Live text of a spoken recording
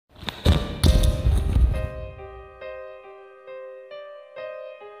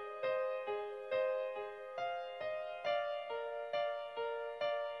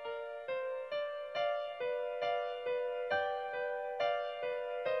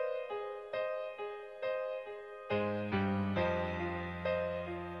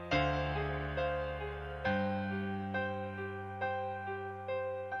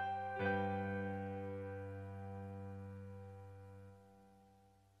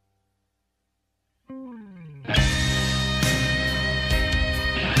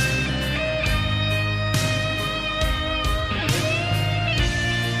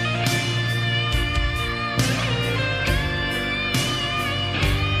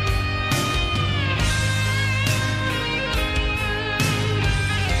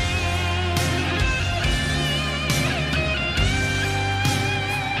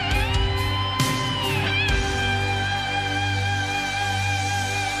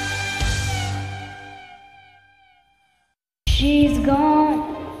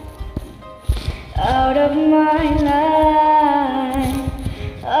gone out of my life.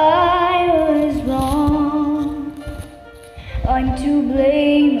 I was wrong, I'm to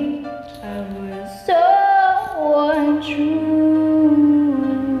blame. I was so untrue.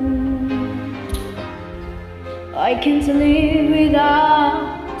 I can't live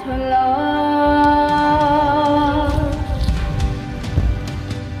without her love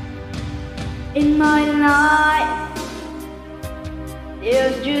in my life.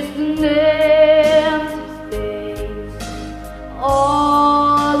 There's just an empty space.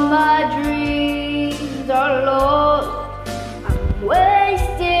 All my dreams are lost. I'm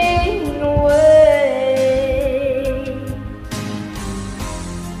wasting away.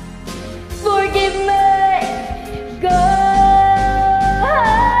 Forgive me, God.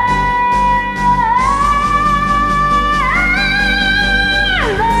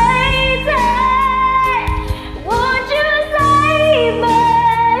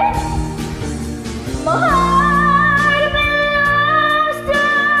 My heart belongs to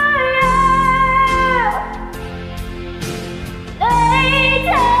you.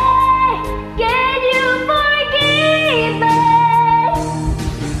 Lady, can you forgive me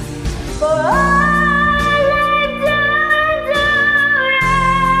for all I've done to you?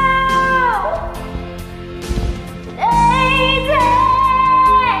 Lady,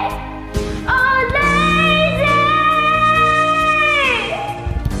 oh lady.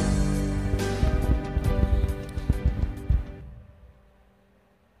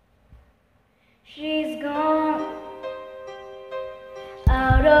 She's gone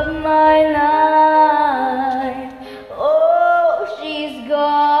out of my life. Oh, she's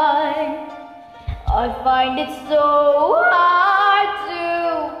gone. I find it so hard to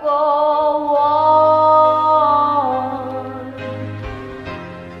go on.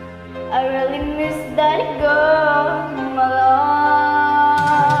 I really miss that girl in my life.